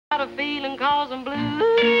feeling 'cause I'm blue.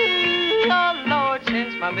 Oh, Lord,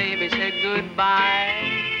 since my baby said goodbye,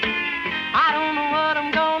 I don't know what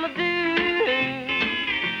I'm gonna do.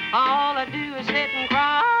 All I do is sit and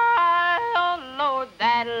cry. Oh, Lord,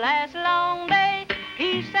 that last long day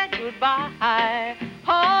he said goodbye.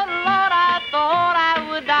 Oh, Lord, I thought I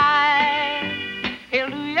would die. He'll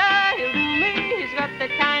do ya, he'll do me. He's got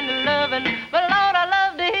that kind of loving. But, Lord, I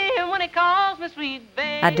love to hear him when he calls me sweet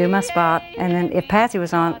baby. I'd do my spot, and then if Patsy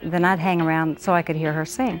was on, then I'd hang around so I could hear her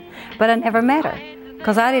sing. But I never met her,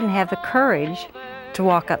 because I didn't have the courage to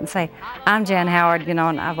walk up and say, I'm Jan Howard, you know,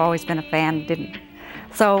 and I've always been a fan, didn't.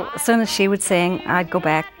 So as soon as she would sing, I'd go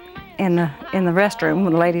back in the restroom,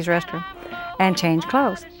 the ladies' restroom, and change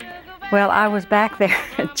clothes. Well, I was back there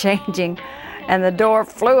changing, and the door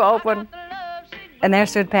flew open, and there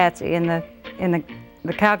stood Patsy in the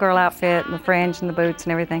cowgirl outfit and the fringe and the boots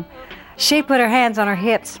and everything. She put her hands on her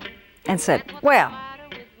hips and said, well,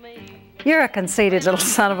 you're a conceited little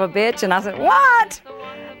son of a bitch. And I said, what?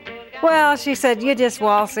 Well, she said, you just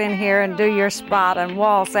waltz in here and do your spot and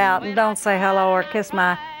waltz out and don't say hello or kiss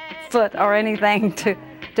my foot or anything to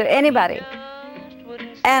anybody.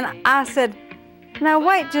 And I said, now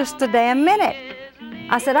wait just a damn minute.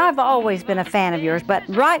 I said, I've always been a fan of yours, but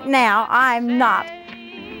right now I'm not.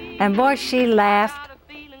 And boy, she laughed.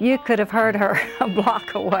 You could have heard her a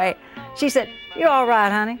block away. She said, you all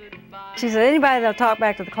right, honey? She said, anybody that'll talk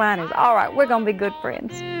back to the client is, all right, we're gonna be good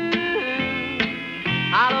friends.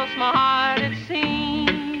 I lost my heart, it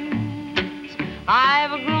seems.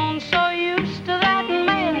 I've grown so used to that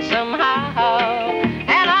man somehow.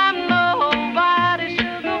 And I'm nobody's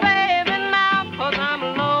sugar baby now, 'cause I'm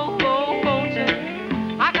low-voted.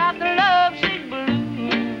 I got the lovesick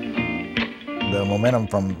blues. The momentum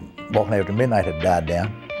from Walking After Midnight had died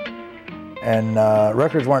down. And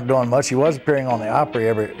records weren't doing much. She was appearing on the Opry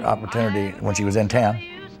every opportunity when she was in town.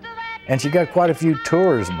 And she got quite a few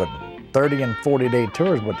tours, but 30 and 40-day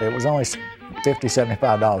tours, but it was only $50,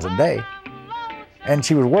 $75 a day. And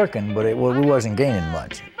she was working, but we wasn't gaining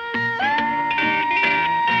much.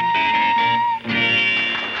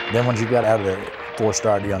 Then when she got out of the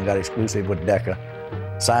 4-star deal and got exclusive with Decca,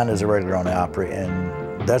 signed as a regular on the Opry, and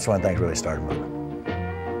that's when things really started moving.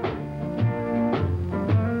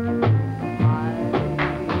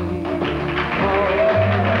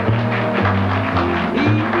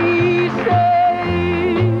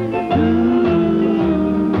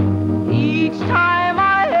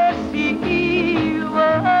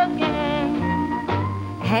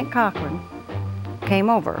 Cochran came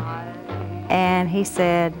over and he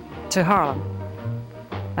said to Harlem,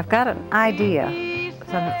 I've got an idea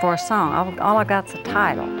for a song. All I got's a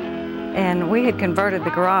title. And we had converted the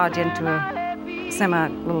garage into a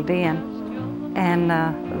semi-little den. And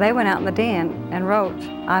they went out in the den and wrote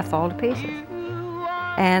I Fall to Pieces.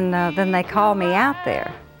 And then they called me out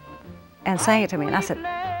there and sang it to me. And I said,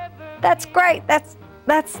 that's great. That's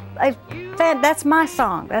my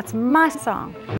song. That's my song.